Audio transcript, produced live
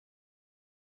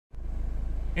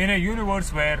In a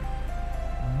universe where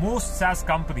most SaaS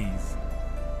companies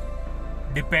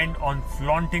depend on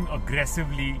flaunting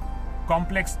aggressively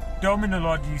complex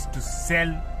terminologies to sell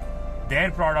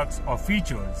their products or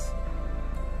features,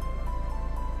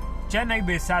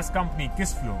 Chennai-based SaaS company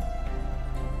Kissflow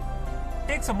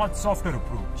takes a much softer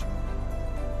approach,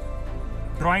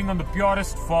 drawing on the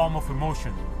purest form of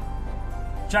emotion,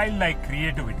 childlike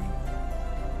creativity.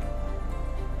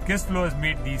 Kissflow has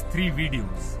made these 3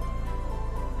 videos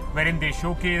wherein they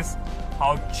showcase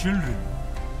how children,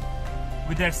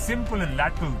 with their simple and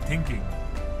lateral thinking,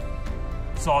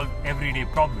 solve everyday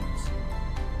problems.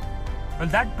 Well,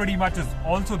 that pretty much is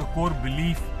also the core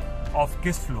belief of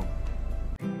Kissflow.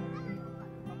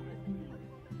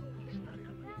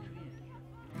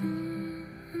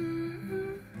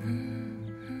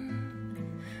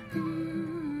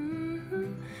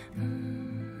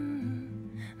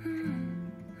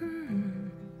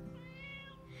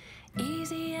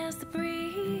 Easy as the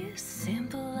breeze,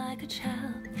 simple like a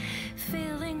child,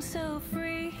 feeling so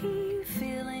free,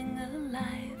 feeling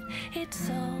alive, it's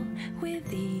all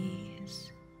with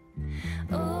ease.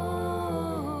 Oh,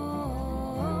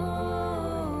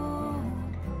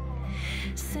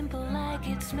 simple like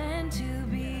it's meant to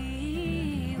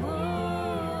be.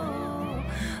 Oh,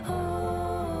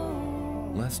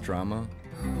 oh. Less drama,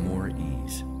 more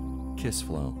ease.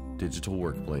 Kissflow, digital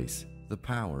workplace, the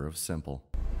power of simple.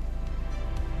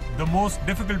 The most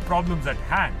difficult problems at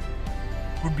hand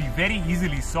could be very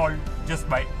easily solved just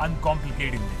by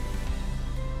uncomplicating them.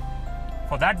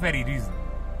 For that very reason,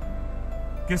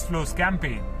 Kissflow's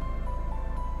campaign,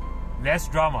 Less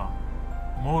Drama,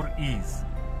 More Ease,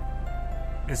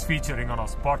 is featuring on our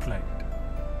spotlight.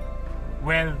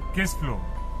 Well, Kissflow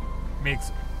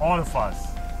makes all of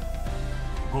us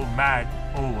go mad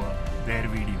over their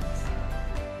videos.